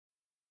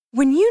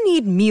When you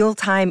need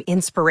mealtime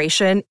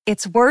inspiration,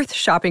 it's worth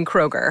shopping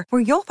Kroger,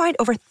 where you'll find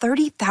over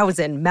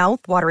 30,000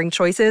 mouth-watering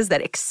choices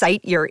that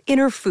excite your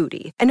inner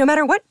foodie. And no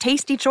matter what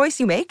tasty choice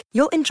you make,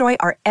 you'll enjoy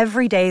our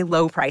everyday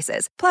low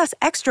prices, plus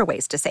extra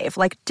ways to save,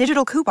 like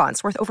digital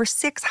coupons worth over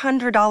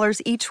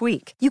 $600 each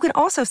week. You can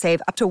also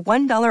save up to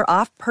 $1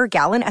 off per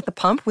gallon at the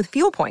pump with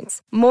fuel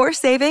points. More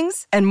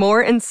savings and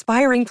more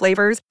inspiring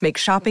flavors make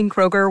shopping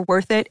Kroger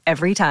worth it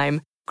every time.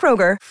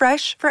 Kroger,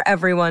 fresh for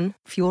everyone.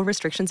 Fuel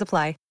restrictions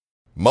apply.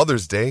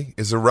 Mother's Day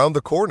is around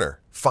the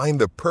corner.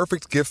 Find the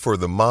perfect gift for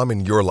the mom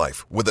in your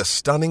life with a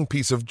stunning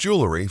piece of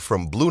jewelry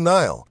from Blue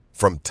Nile.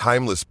 From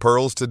timeless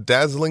pearls to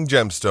dazzling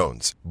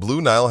gemstones,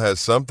 Blue Nile has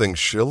something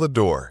she'll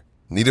adore.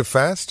 Need it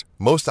fast?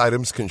 Most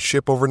items can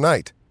ship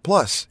overnight.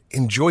 Plus,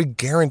 enjoy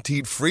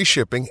guaranteed free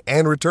shipping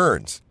and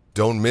returns.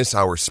 Don't miss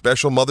our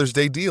special Mother's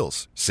Day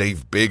deals.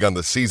 Save big on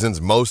the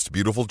season's most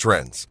beautiful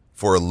trends.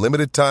 For a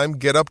limited time,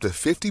 get up to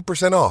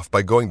 50% off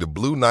by going to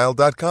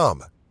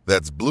BlueNile.com.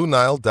 That's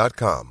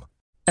BlueNile.com.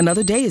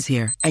 Another day is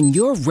here, and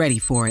you're ready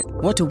for it.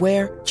 What to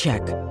wear?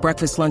 Check.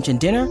 Breakfast, lunch, and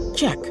dinner?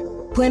 Check.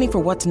 Planning for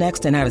what's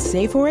next and how to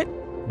save for it?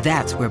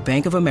 That's where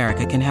Bank of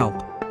America can help.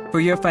 For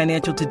your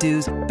financial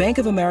to-dos, Bank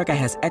of America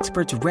has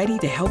experts ready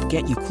to help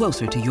get you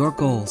closer to your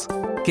goals.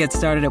 Get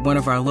started at one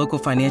of our local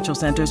financial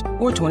centers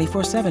or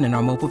 24/7 in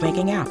our mobile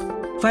banking app.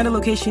 Find a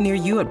location near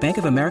you at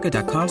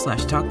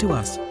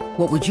bankofamerica.com/talktous.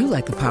 What would you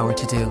like the power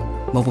to do?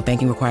 Mobile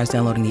banking requires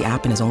downloading the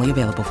app and is only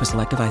available for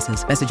select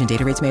devices. Message and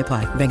data rates may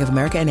apply. Bank of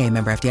America N.A.,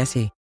 member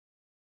FDIC.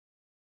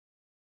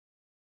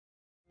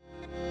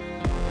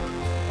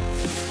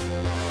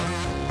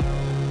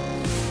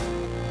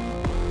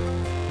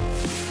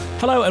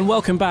 Hello and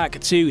welcome back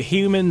to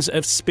Humans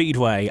of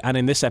Speedway, and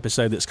in this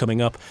episode that's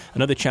coming up,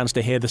 another chance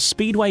to hear the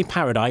Speedway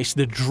Paradise,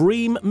 the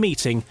dream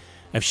meeting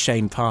of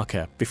Shane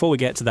Parker. Before we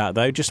get to that,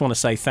 though, just want to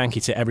say thank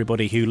you to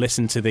everybody who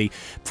listened to the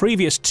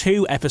previous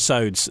 2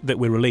 episodes that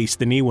we released,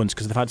 the new ones,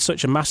 because they've had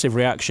such a massive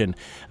reaction,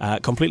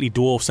 completely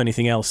dwarfs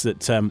anything else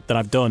that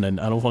I've done. And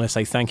I want to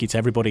say thank you to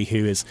everybody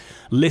who has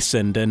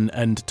listened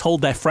and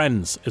told their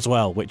friends as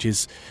well, which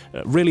is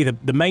really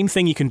the main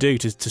thing you can do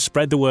to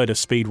spread the word of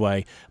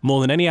Speedway, more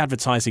than any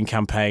advertising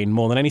campaign,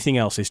 more than anything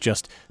else, is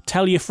just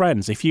tell your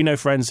friends. If you know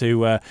friends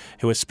who are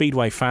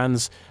Speedway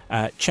fans,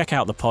 check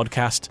out the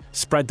podcast,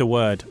 spread the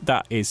word.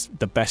 That is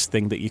the best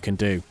thing that you can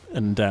do,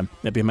 and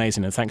it'd be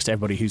amazing. And thanks to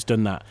everybody who's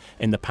done that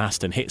in the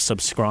past and hit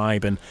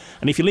subscribe, and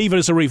if you leave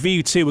us a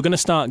review too, we're going to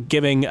start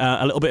giving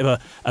a little bit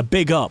of a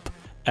big up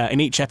in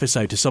each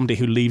episode to somebody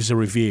who leaves a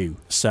review,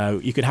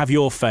 so you could have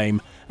your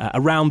fame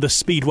around the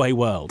Speedway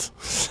world,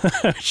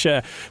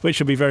 which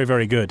would be very,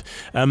 very good.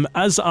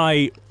 As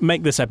I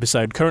make this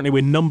episode, currently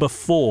we're number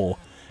 4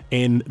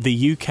 in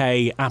the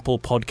UK Apple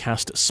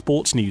Podcast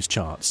Sports News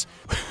charts,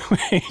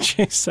 which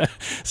is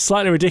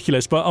slightly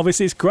ridiculous, but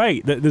obviously it's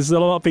great that there's a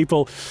lot of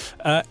people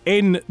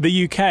in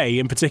the UK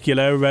in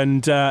particular,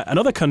 and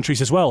other countries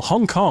as well.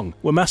 Hong Kong,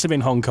 we're massive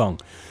in Hong Kong.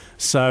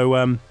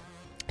 So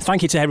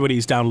thank you to everybody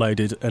who's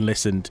downloaded and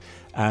listened,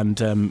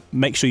 and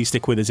make sure you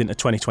stick with us into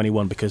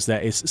 2021, because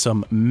there is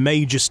some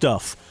major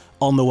stuff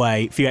on the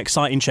way, a few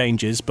exciting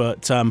changes,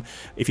 but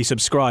if you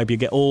subscribe, you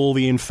get all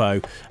the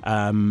info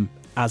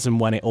as and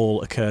when it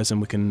all occurs, and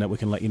we can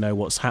let you know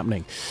what's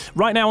happening.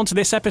 Right now, onto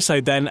this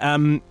episode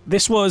then.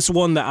 This was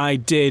one that I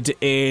did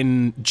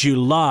in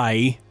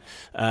July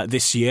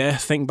this year.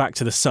 Think back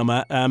to the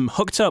summer.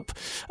 Hooked up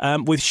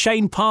with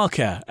Shane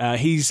Parker.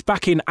 He's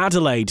back in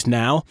Adelaide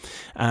now,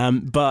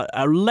 but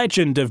a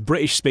legend of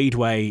British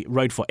Speedway.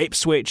 Rode for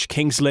Ipswich,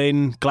 Kings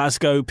Lynn,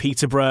 Glasgow,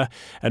 Peterborough,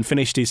 and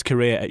finished his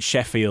career at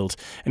Sheffield.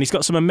 And he's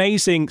got some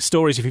amazing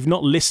stories. If you've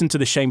not listened to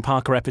the Shane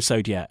Parker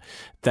episode yet,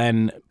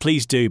 then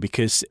please do,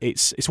 because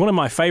it's one of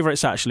my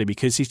favourites, actually,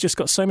 because he's just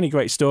got so many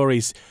great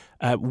stories.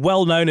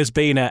 Well known as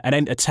being an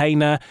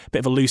entertainer, bit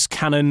of a loose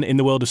cannon in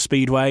the world of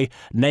Speedway.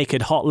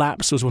 Naked hot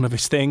laps was one of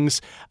his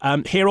things.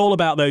 Hear all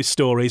about those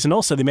stories, and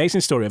also the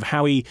amazing story of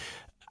how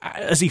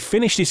as he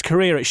finished his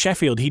career at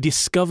Sheffield, he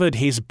discovered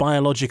his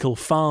biological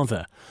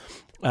father,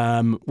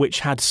 which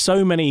had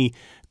so many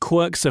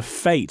quirks of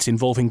fate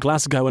involving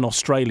Glasgow and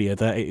Australia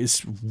that it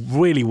is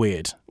really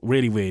weird.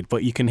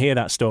 But you can hear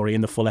that story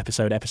in the full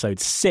episode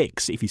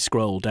 6, if you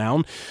scroll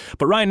down.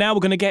 But right now we're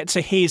going to get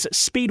to his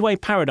Speedway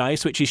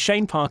Paradise, which is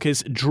Shane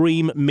Parker's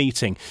dream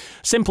meeting.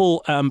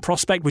 Simple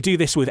prospect. We do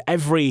this with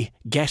every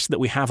guest that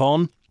we have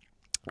on,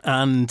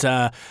 and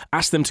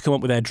ask them to come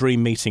up with their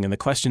dream meeting. And the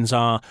questions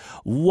are: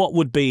 what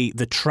would be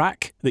the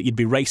track that you'd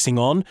be racing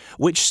on?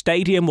 Which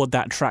stadium would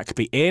that track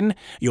be in?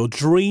 Your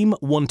dream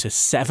 1 to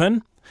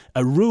 7.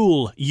 A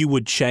rule you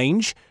would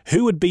change,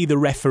 who would be the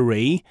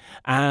referee,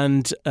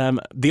 and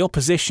the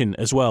opposition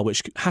as well,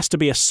 which has to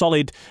be a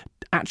solid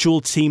actual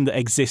team that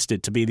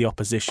existed to be the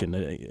opposition,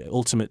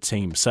 ultimate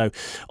team. So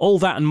all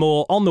that and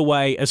more on the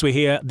way as we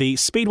hear the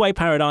Speedway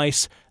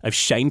Paradise of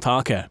Shane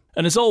Parker.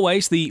 And as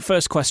always, the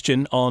first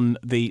question on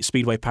the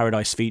Speedway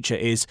Paradise feature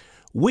is: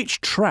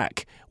 which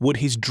track would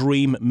his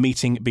dream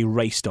meeting be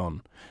raced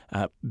on?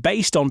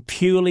 Based on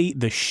purely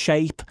the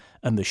shape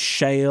and the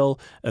shale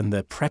and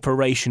the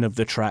preparation of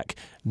the track.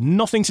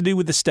 Nothing to do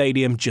with the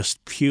stadium,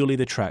 just purely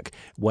the track.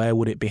 Where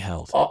would it be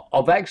held?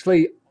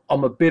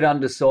 I'm a bit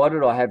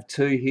undecided. I have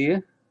two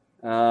here.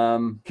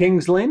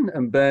 Kings Lynn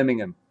and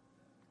Birmingham.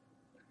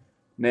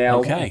 Now,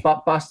 okay.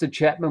 But Buster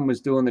Chapman was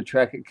doing the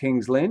track at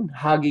Kings Lynn.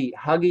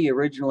 Huggy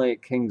originally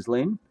at Kings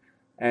Lynn,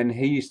 and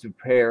he used to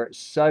prepare it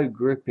so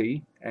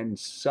grippy and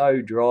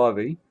so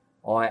drivey.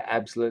 I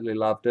absolutely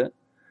loved it.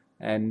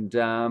 And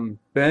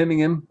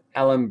Birmingham,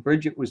 Alan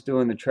Bridget was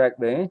doing the track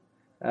there. It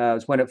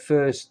was when it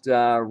first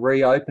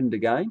reopened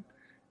again.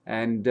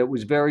 And it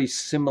was very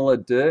similar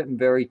dirt and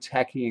very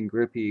tacky and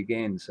grippy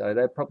again. So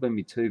they're probably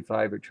my two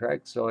favourite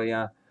tracks.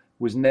 I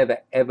was never,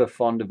 ever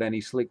fond of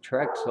any slick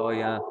tracks.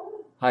 I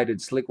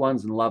hated slick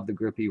ones and loved the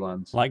grippy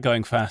ones. Like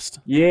going fast?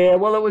 Yeah,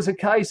 well, it was a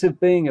case of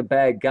being a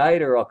bad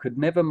gator. I could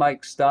never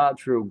make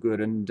starts real good.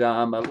 And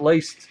at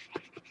least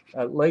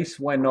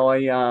when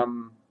I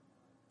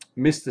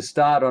missed the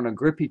start on a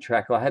grippy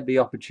track, I had the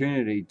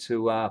opportunity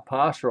to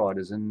pass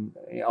riders. And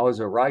I was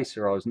a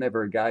racer. I was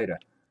never a gator.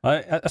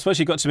 I suppose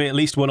you've got to be at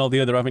least one or the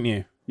other, haven't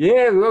you?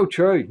 Yeah, well,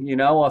 true. You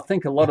know, I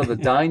think a lot of the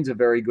Danes are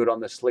very good on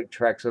the slick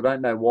tracks. I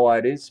don't know why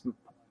it is.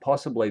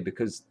 Possibly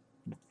because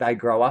they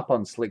grow up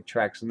on slick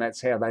tracks and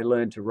that's how they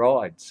learn to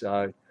ride.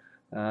 So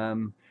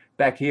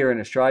back here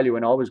in Australia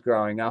when I was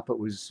growing up,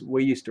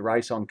 we used to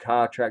race on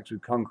car tracks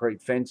with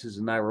concrete fences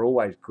and they were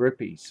always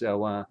grippy.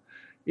 So,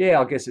 yeah,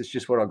 I guess it's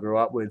just what I grew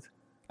up with.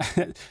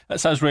 That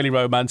sounds really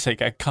romantic.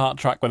 A kart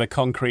track with a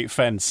concrete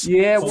fence.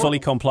 Yeah, fully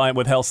compliant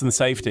with health and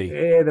safety.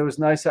 Yeah, there was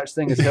no such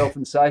thing as health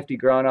and safety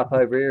growing up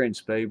over here in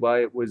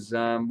Speedway. It was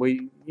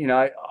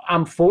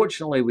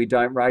unfortunately we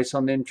don't race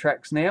on them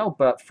tracks now,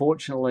 but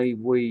fortunately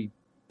we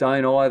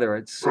don't either.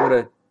 It's sort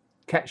of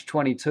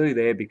catch-22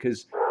 there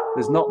because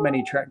there's not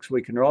many tracks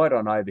we can ride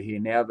on over here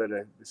now that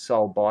are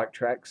sole bike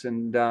tracks,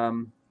 and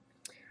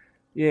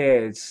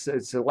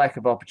it's a lack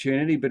of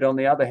opportunity. But on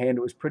the other hand,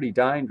 it was pretty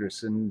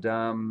dangerous, and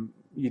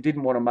you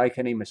didn't want to make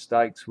any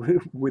mistakes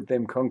with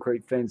them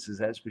concrete fences,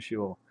 that's for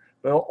sure.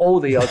 But all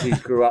the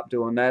Aussies grew up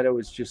doing that.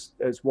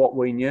 It's what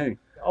we knew.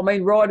 I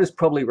mean, riders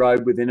probably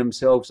rode within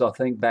themselves, I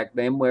think, back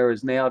then,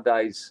 whereas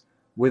nowadays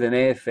with an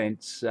air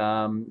fence,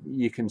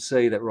 you can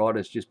see that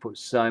riders just put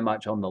so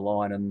much on the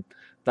line, and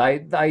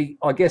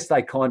I guess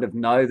they kind of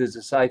know there's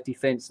a safety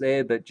fence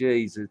there, but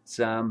geez,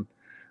 it's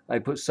they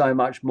put so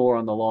much more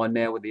on the line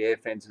now with the air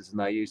fences than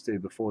they used to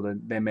before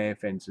them air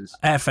fences.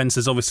 Air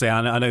fences, obviously,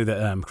 I know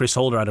that Chris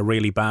Holder had a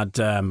really bad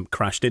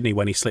crash, didn't he,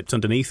 when he slipped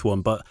underneath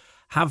one, but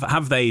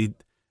have they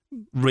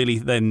really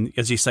then,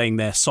 as you're saying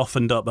there,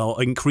 softened up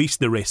or increased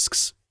the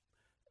risks,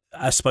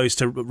 as opposed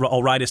to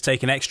all riders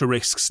taking extra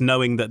risks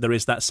knowing that there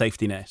is that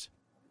safety net?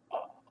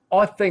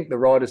 I think the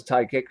riders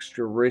take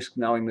extra risk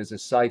knowing there's a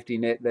safety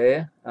net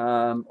there.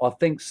 I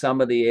think some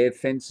of the air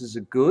fences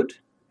are good,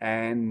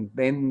 and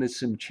then there's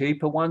some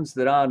cheaper ones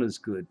that aren't as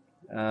good.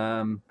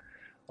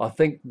 I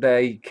think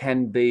they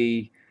can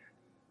be...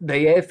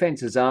 The air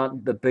fences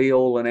aren't the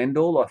be-all and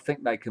end-all. I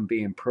think they can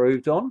be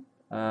improved on.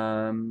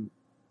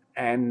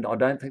 And I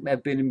don't think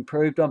they've been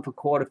improved on for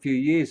quite a few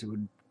years. It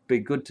would be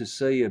good to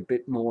see a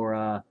bit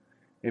more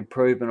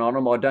improvement on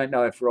them. I don't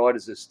know if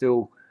riders are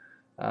still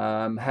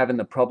having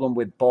the problem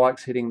with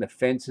bikes hitting the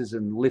fences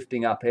and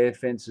lifting up air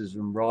fences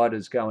and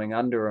riders going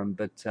under them,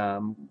 but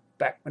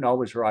back when I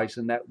was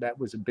racing, that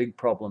was a big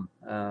problem.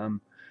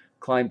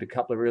 Claimed a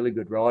couple of really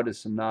good riders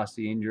some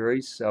nasty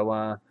injuries.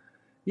 So,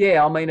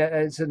 yeah, I mean,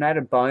 it's an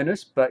added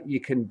bonus, but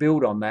you can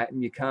build on that,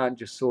 and you can't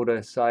just sort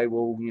of say,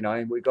 well, you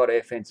know, we've got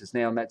air fences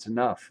now and that's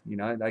enough. You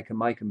know, they can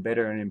make them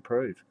better and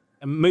improve.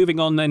 And moving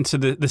on then to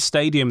the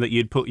stadium that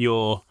you'd put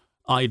your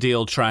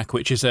ideal track,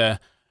 which is a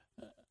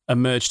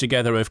merge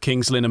together of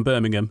Kings Lynn and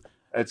Birmingham.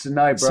 It's a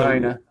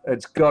no-brainer.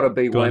 It's got to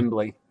be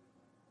Wembley.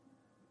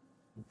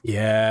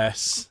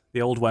 Yes,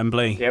 the old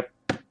Wembley. Yep,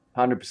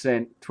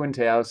 100%. Twin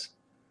Towers.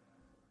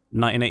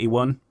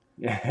 1981.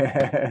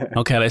 Yeah.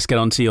 Okay, let's get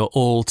on to your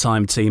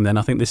all-time team then.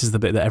 I think this is the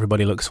bit that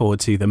everybody looks forward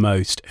to the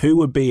most. Who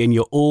would be in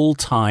your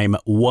all-time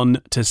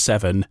 1 to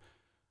 7?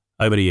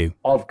 Over to you.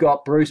 I've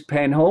got Bruce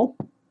Penhall.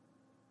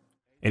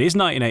 It is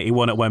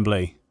 1981 at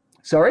Wembley.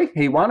 Sorry,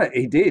 he won it.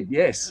 He did,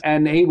 yes.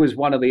 And he was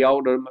one of the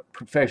older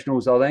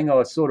professionals, I think.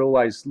 I sort of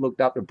always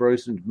looked up to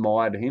Bruce and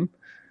admired him.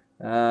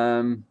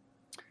 The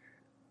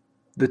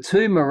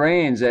two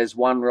Morans as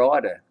one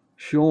rider.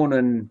 Sean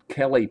and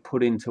Kelly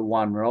put into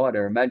one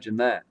rider. Imagine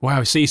that.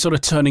 Wow, so you're sort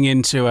of turning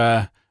into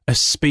a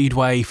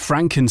Speedway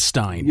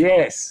Frankenstein.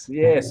 Yes.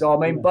 I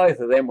mean, both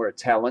of them were a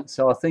talent.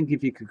 So I think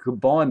if you could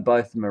combine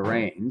both the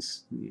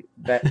Morans,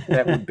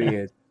 that would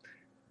be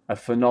a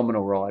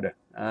phenomenal rider.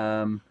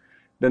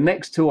 The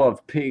next two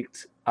I've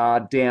picked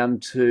are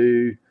down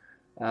to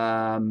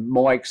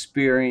my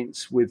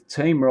experience with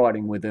team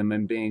riding with them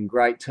and being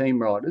great team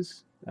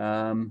riders.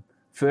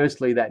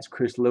 Firstly, that's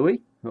Chris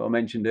Louis, who I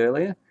mentioned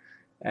earlier.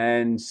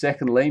 And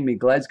secondly, my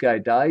Glasgow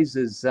days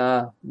is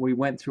we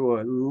went through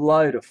a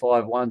load of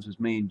 5-1s with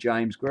me and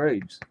James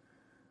Greaves.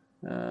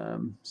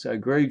 So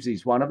Greaves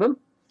is one of them.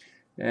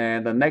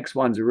 And the next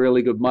one's a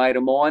really good mate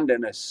of mine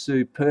and a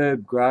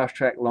superb grass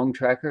track long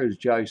tracker is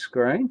Joe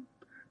Screen.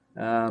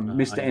 Mr.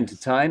 Yes.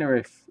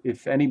 Entertainer,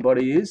 if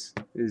anybody is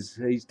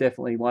he's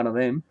definitely one of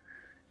them.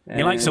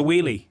 He likes a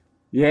wheelie.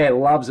 Yeah,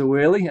 loves a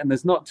wheelie, and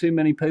there's not too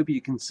many people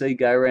you can see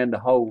go around the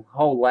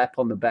whole lap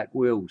on the back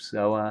wheels.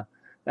 So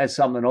that's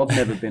something I've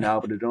never been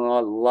able to do. I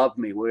love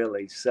me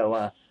wheelies.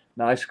 So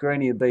no,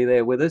 Screeny will be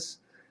there with us.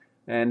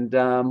 And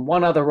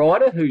one other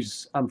rider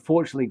who's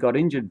unfortunately got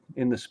injured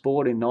in the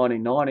sport in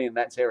 1990, and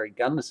that's Eric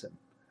Gunderson.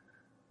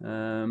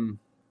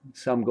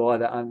 Some guy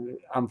that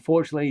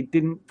unfortunately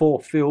didn't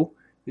fulfill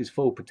his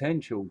full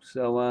potential.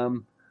 So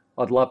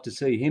I'd love to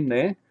see him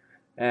there.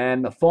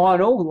 And the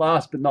final,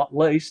 last but not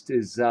least,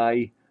 is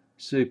a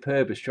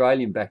superb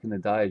Australian back in the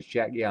day, is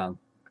Jack Young.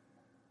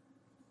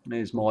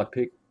 There's my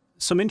pick.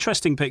 Some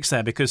interesting picks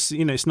there because,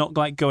 it's not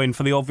like going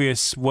for the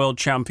obvious world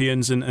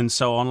champions and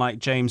so on, like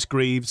James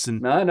Greaves.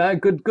 And No,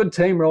 good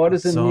team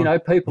riders. And, so,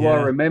 people yeah. I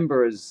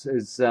remember as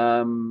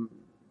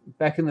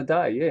back in the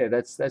day. Yeah,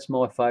 that's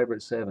my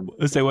favourite 7.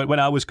 So when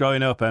I was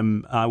growing up,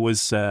 I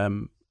was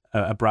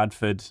a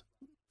Bradford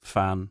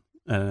fan,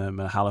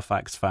 a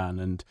Halifax fan,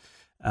 and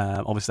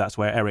obviously that's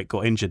where Eric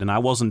got injured. And I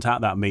wasn't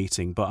at that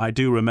meeting, but I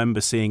do remember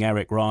seeing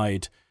Eric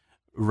ride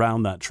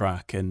round that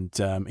track, and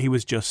he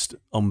was just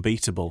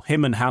unbeatable.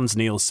 Him and Hans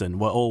Nielsen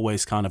were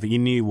always you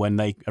knew when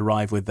they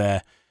arrived with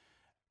their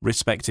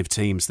respective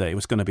teams that it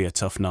was going to be a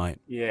tough night.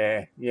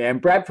 Yeah,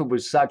 and Bradford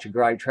was such a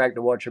great track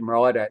to watch him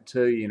ride at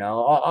too.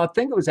 I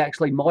think it was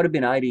might have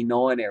been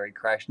 89 Eric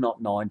crashed,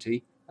 not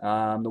 90.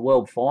 The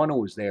world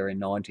final was there in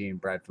 90 in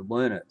Bradford,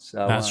 weren't it?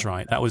 So that's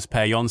right. That was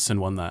Per Jonsson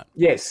won that.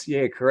 Yes,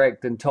 yeah,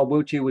 correct. And Todd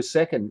Wiltshire was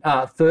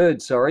third,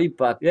 sorry.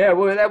 But yeah,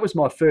 well, that was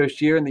my first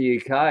year in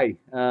the UK,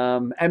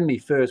 and my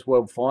first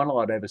world final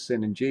I'd ever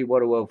seen. And gee,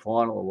 what a world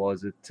final it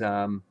was!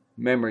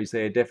 Memories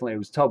there, definitely. It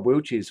was Todd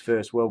Wiltshire's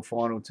first world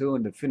final too,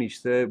 and to finish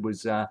third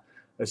was a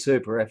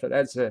super effort.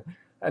 That's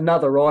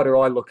another rider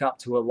I look up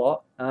to a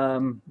lot.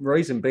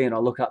 Reason being, I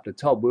look up to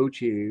Todd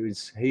Wiltshire.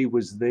 He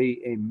was the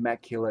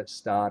immaculate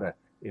starter.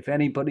 If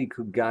anybody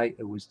could gate,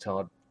 it was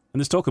Todd.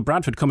 And there's talk of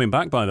Bradford coming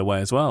back, by the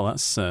way, as well.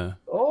 That's I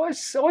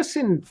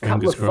seen a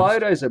couple of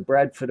photos of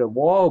Bradford a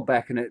while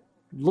back, and it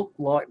looked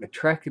like the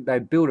track. They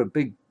built a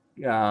big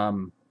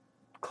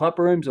club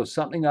rooms or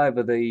something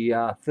over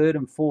the third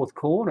and fourth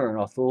corner, and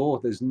I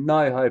thought, there's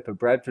no hope of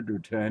Bradford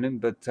returning,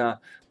 but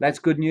that's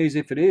good news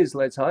if it is.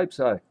 Let's hope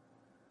so.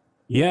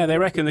 Yeah, they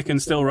reckon they can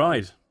still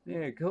ride.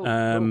 Yeah, cool.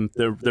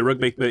 The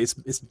rugby,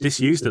 it's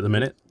disused at the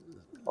minute.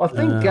 I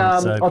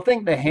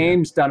think the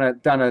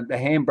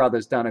Ham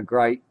brothers done a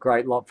great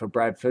lot for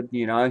Bradford.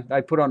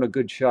 They put on a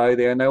good show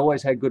there, and they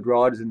always had good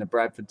riders in the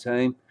Bradford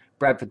team.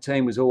 Bradford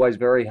team was always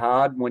very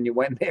hard. When you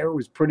went there, it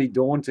was pretty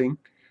daunting.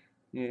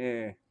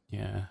 Yeah.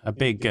 Yeah, a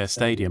big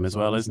stadium as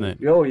well, isn't it?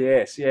 Oh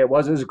yes, yeah, it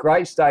was. It was a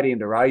great stadium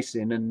to race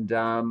in,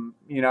 and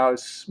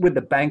it's with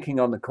the banking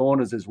on the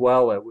corners as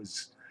well. It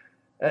was.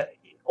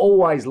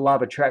 Always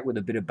love a track with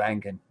a bit of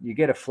banking. You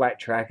get a flat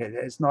track,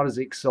 it's not as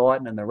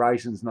exciting and the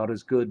racing's not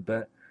as good,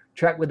 but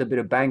track with a bit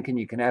of banking,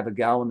 you can have a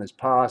go and there's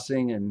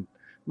passing and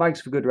makes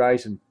for good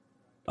racing.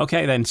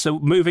 Okay then, so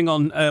moving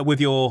on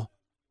with your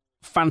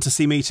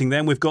fantasy meeting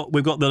then, we've got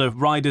the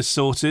riders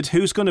sorted.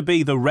 Who's going to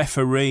be the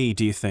referee,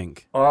 do you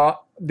think?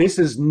 This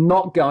is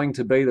not going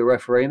to be the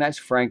referee, and that's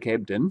Frank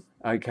Ebden,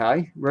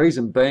 okay?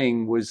 Reason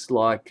being was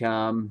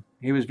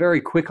he was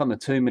very quick on the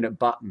 2-minute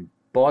button.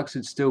 Bikes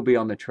would still be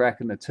on the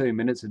track and the 2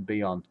 minutes would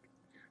be on.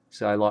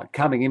 So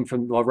coming in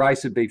from the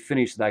race would be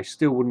finished, they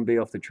still wouldn't be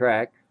off the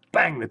track.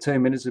 Bang, the 2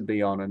 minutes would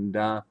be on. And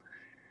I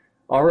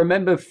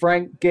remember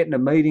Frank getting a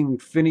meeting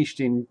finished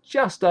in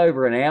just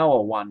over an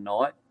hour one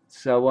night.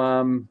 So,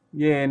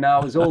 it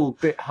was all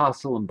a bit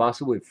hustle and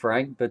bustle with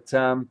Frank. But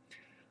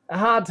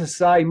hard to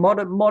say.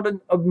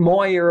 Modern of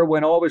my era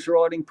when I was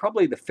riding,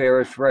 probably the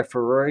fairest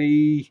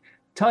referee,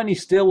 Tony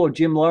Still or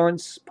Jim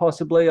Lawrence,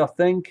 possibly, I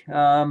think.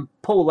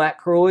 Paul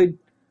Ackroyd.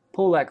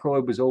 Paul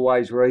Ackroyd was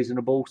always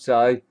reasonable,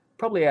 so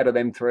probably out of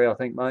them 3, I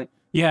think, mate.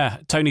 Yeah,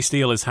 Tony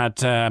Steele has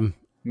had a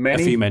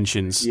few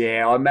mentions.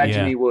 Yeah, I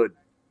imagine he would.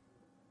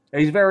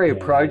 He's very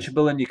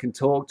approachable, and you can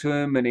talk to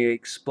him, and he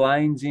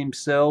explains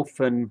himself.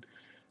 And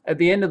at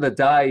the end of the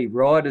day,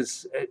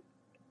 riders,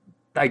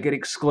 they get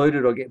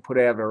excluded or get put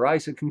out of a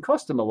race. It can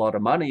cost them a lot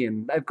of money,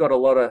 and they've got a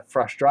lot of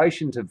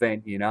frustration to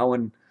vent,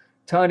 and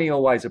Tony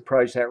always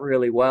approached that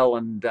really well,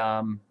 and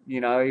he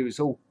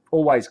was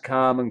always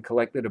calm and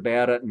collected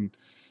about it, and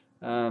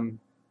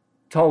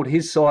told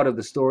his side of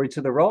the story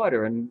to the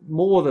rider. And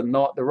more than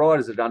not, the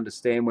riders would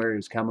understand where he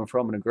was coming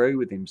from and agree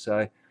with him.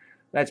 So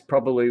that's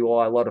probably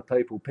why a lot of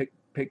people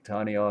pick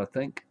Tony, I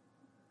think.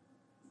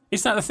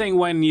 Is that the thing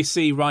when you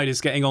see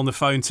riders getting on the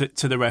phone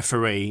to the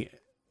referee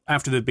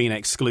after they've been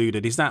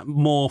excluded? Is that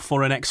more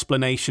for an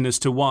explanation as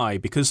to why?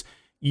 Because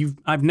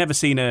I've never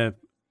seen a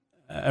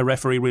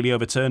referee really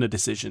overturn a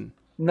decision.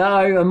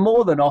 No, and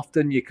more than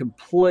often you're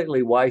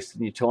completely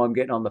wasting your time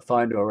getting on the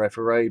phone to a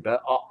referee.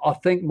 But I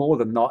think more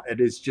than not,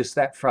 it is just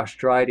that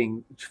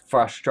frustration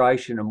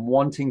and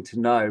wanting to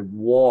know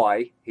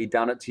why he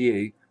done it to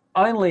you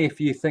only if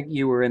you think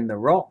you were in the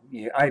wrong,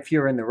 if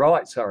you're in the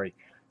right, sorry.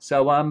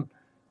 So,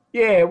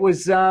 yeah, it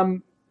was,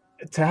 to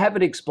have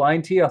it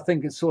explained to you, I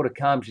think it sort of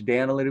calms you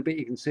down a little bit.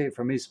 You can see it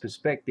from his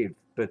perspective.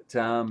 But,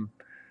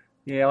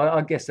 yeah,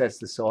 I guess that's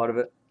the side of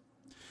it.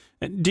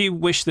 Do you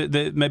wish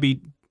that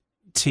maybe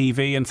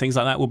TV and things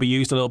like that will be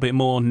used a little bit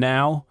more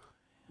now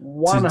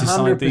to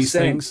decide these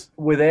things?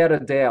 100%, without a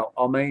doubt.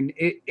 I mean,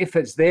 if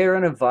it's there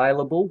and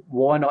available,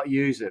 why not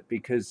use it?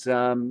 Because,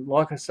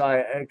 like I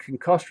say, it can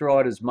cost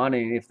riders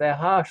money. And if they're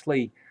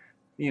harshly,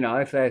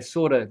 if they're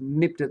sort of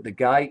nipped at the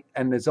gate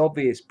and there's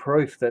obvious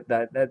proof that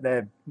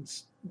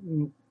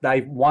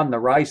they've won the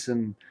race,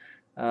 and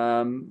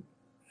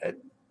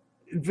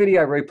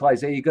video replays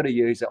there, you've got to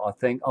use it, I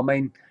think. I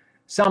mean,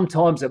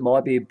 sometimes it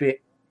might be a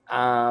bit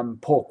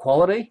poor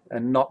quality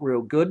and not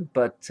real good,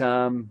 but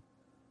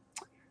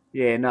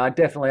yeah, no,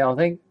 definitely. I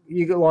think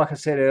like I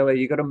said earlier,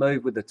 you got to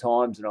move with the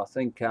times, and I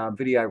think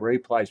video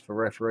replays for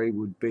referee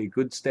would be a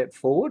good step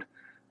forward.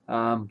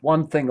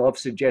 One thing I've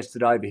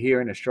suggested over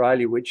here in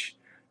Australia, which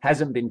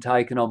hasn't been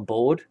taken on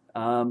board,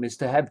 is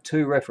to have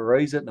 2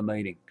 referees at the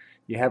meeting.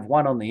 You have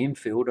one on the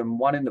infield and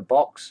one in the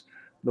box.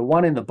 The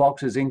one in the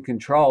box is in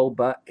control,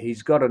 but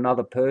he's got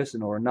another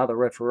person or another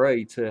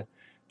referee to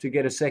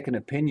get a second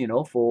opinion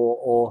off,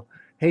 or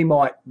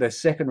the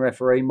second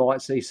referee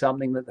might see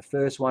something that the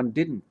first one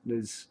didn't.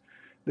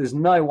 There's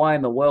no way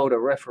in the world a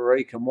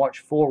referee can watch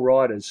 4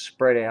 riders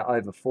spread out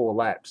over 4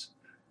 laps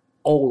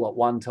all at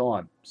one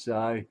time.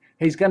 So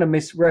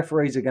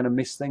referees are going to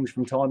miss things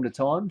from time to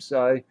time.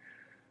 So,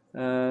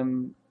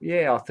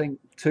 yeah, I think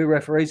 2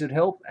 referees would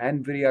help,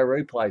 and video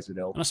replays would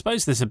help. And I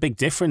suppose there's a big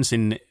difference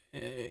in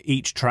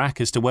each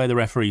track as to where the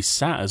referees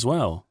sat as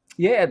well.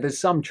 Yeah, there's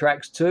some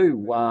tracks too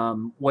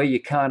where you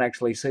can't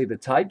actually see the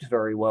tapes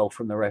very well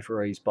from the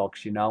referee's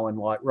box, and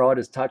like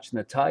riders touching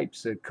the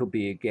tapes, it could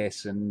be a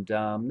guess, and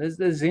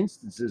there's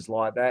instances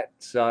like that.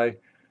 So,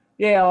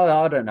 yeah,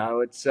 I don't know.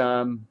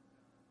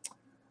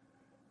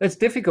 It's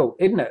difficult,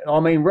 isn't it? I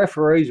mean,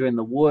 referees are in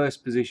the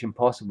worst position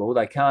possible.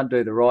 They can't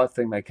do the right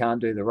thing. They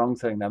can't do the wrong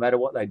thing. No matter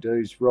what they do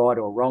is right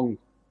or wrong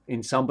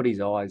in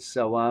somebody's eyes.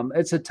 So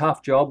it's a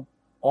tough job.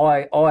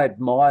 I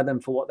admire them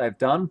for what they've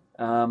done.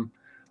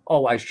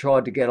 Always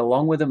tried to get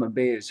along with them and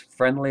be as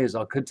friendly as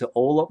I could to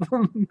all of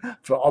them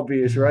for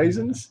obvious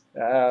reasons.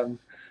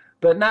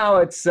 But no,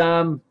 it's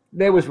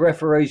there was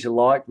referees you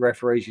liked,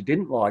 referees you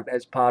didn't like.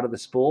 That's part of the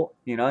sport,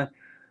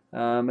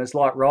 It's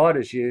like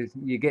riders.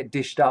 You get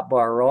dished up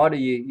by a rider.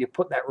 You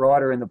put that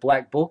rider in the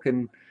black book,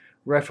 and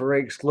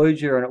referee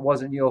excludes you, and it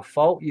wasn't your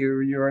fault. You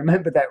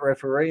remember that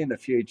referee in the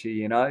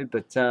future,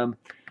 But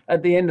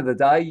at the end of the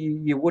day,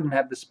 you wouldn't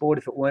have the sport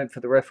if it weren't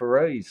for the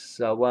referees.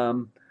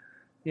 So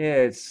yeah,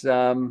 it's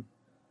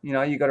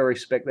you got to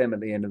respect them at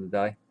the end of the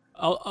day.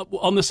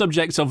 On the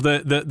subject of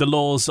the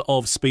laws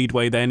of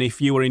Speedway, then, if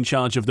you were in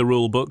charge of the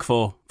rule book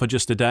for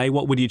just a day,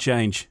 what would you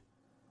change?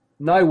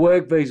 No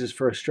work visas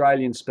for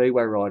Australian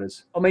Speedway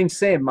riders. I mean,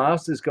 Sam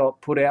Masters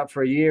got put out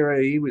for a year.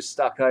 He was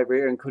stuck over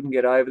here and couldn't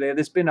get over there.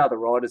 There's been other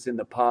riders in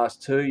the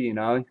past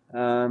too,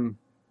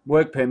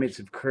 Work permits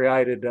have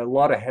created a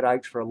lot of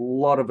headaches for a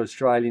lot of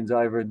Australians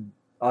over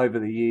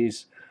the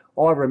years.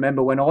 I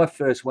remember when I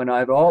first went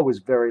over, I was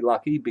very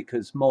lucky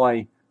because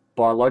my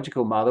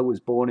biological mother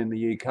was born in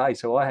the UK,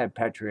 so I had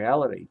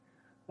patriality.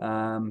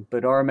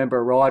 But I remember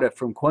a rider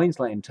from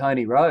Queensland,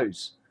 Tony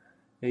Rose.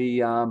 He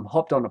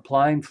hopped on a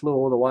plane, flew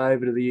all the way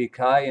over to the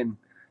UK and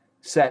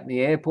sat in the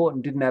airport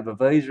and didn't have a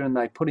visa, and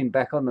they put him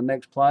back on the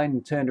next plane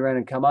and turned around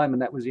and come home,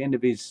 and that was the end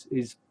of his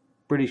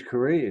British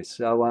career.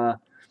 So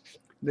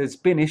there's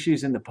been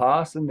issues in the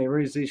past and there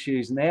is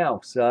issues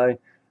now. So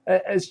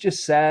it's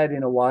just sad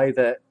in a way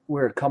that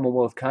we're a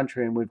Commonwealth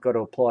country and we've got to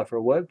apply for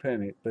a work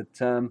permit. But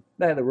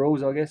they're the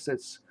rules, I guess.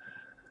 That's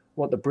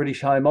what the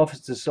British Home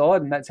Office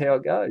decide, and that's how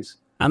it goes.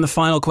 And the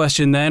final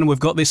question then, we've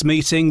got this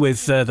meeting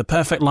with the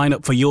perfect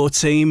lineup for your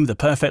team, the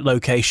perfect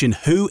location.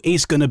 Who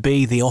is going to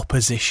be the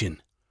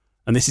opposition?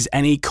 And this is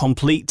any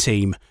complete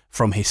team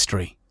from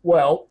history.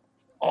 Well,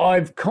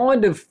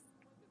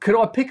 could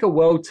I pick a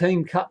World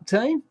Team Cup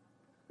team?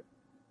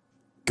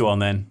 Go on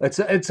then.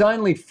 It's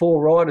only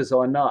 4 riders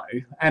I know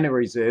and a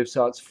reserve,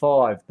 so it's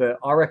 5. But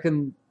I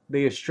reckon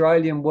the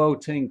Australian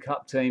World Team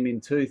Cup team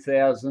in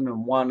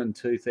 2001 and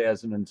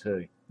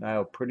 2002, they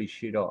were pretty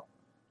shit hot.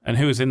 And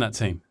who was in that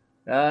team?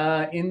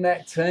 In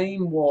that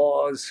team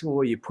was,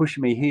 you push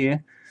me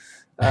here,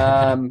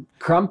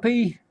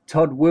 Crumpy,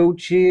 Todd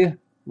Wiltshire,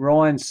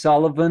 Ryan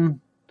Sullivan,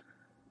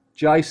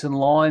 Jason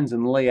Lyons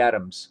and Lee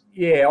Adams.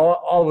 Yeah,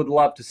 I would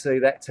love to see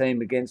that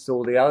team against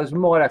all the others. We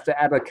might have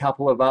to add a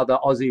couple of other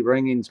Aussie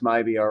ring-ins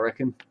maybe, I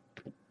reckon.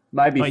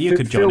 Maybe you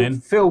could join in.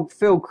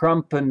 Phil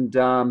Crump and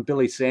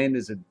Billy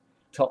Sanders would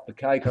top the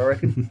cake, I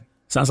reckon.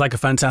 Sounds like a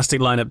fantastic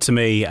lineup to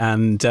me,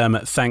 and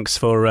thanks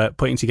for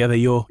putting together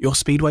your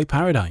Speedway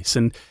Paradise.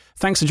 And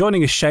thanks for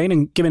joining us, Shane,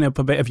 and giving up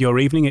a bit of your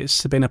evening.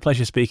 It's been a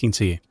pleasure speaking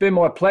to you. It's been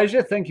my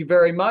pleasure. Thank you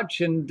very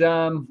much, and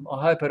I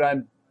hope I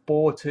don't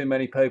bore too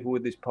many people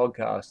with this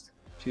podcast.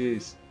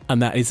 Cheers.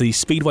 And that is the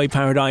Speedway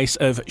Paradise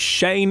of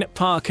Shane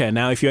Parker.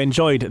 Now, if you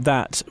enjoyed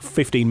that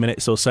 15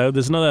 minutes or so,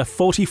 there's another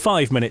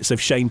 45 minutes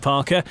of Shane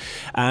Parker,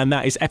 and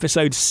that is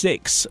episode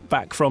 6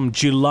 back from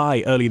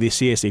July early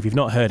this year. So if you've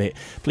not heard it,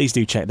 please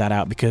do check that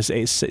out, because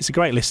it's a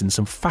great listen.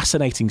 Some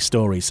fascinating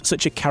stories.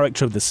 Such a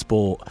character of the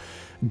sport.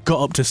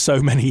 Got up to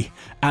so many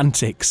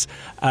antics,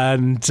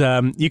 and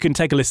you can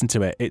take a listen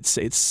to it.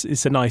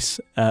 It's a nice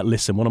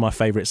listen. One of my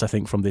favourites, I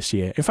think, from this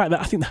year. In fact,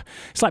 I think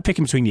it's like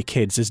picking between your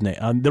kids, isn't it?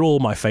 They're all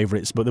my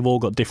favourites, but they've all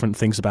got different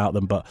things about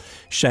them. But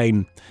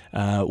Shane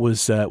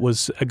was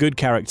a good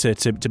character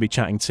to be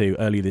chatting to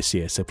earlier this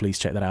year. So please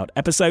check that out.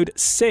 Episode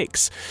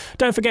 6.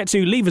 Don't forget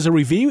to leave us a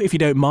review if you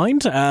don't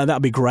mind.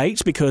 That'd be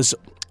great, because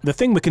the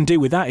thing we can do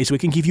with that is we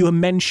can give you a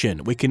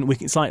mention. We can.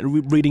 It's like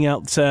reading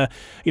out,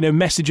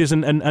 messages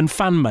and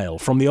fan mail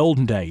from the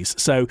olden days.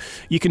 So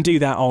you can do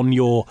that on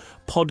your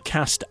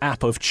podcast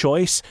app of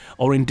choice,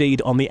 or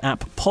indeed on the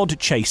app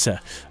Podchaser.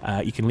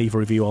 You can leave a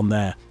review on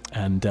there,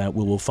 and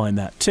we will find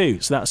that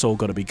too. So that's all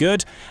got to be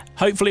good.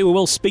 Hopefully we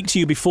will speak to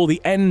you before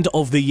the end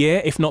of the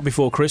year, if not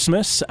before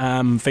Christmas.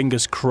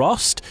 Fingers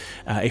crossed.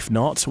 If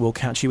not, we'll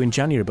catch you in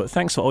January. But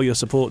thanks for all your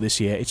support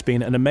this year. It's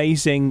been an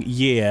amazing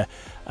year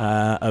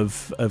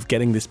of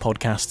getting this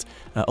podcast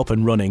up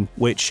and running,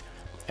 which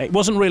it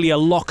wasn't really a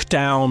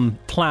lockdown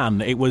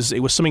plan. It was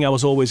something I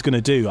was always going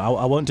to do.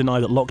 I won't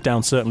deny that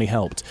lockdown certainly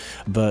helped,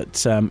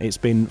 but it's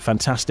been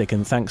fantastic,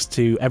 and thanks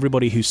to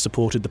everybody who's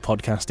supported the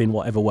podcast in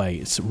whatever way.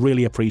 It's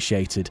really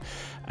appreciated,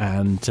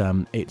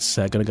 and it's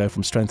going to go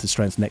from strength to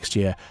strength next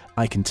year.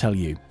 I can tell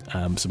you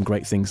some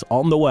great things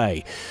on the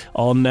way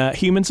on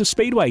Humans of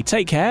Speedway.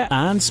 Take care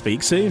and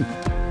speak soon.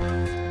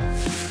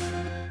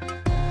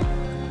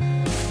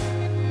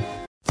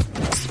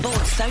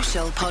 Sports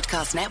Social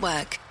Podcast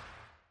Network.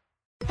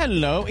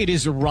 Hello, it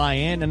is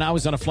Ryan, and I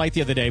was on a flight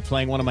the other day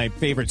playing one of my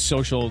favorite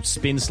social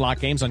spin slot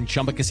games on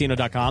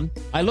ChumbaCasino.com.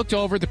 I looked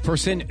over at the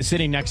person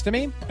sitting next to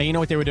me, and you know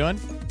what they were doing?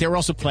 They were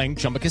also playing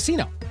Chumba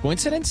Casino.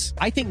 Coincidence?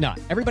 I think not.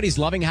 Everybody's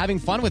loving having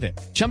fun with it.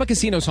 Chumba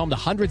Casino is home to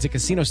hundreds of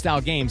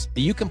casino-style games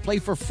that you can play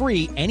for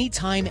free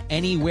anytime,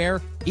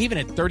 anywhere, even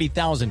at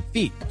 30,000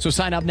 feet. So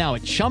sign up now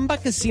at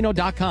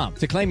ChumbaCasino.com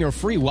to claim your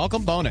free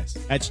welcome bonus.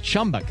 That's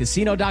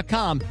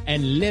ChumbaCasino.com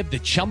and live the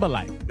Chumba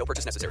life. No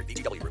purchase necessary.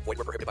 VGW. Void where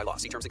prohibited by law.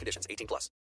 See terms and conditions. 18+.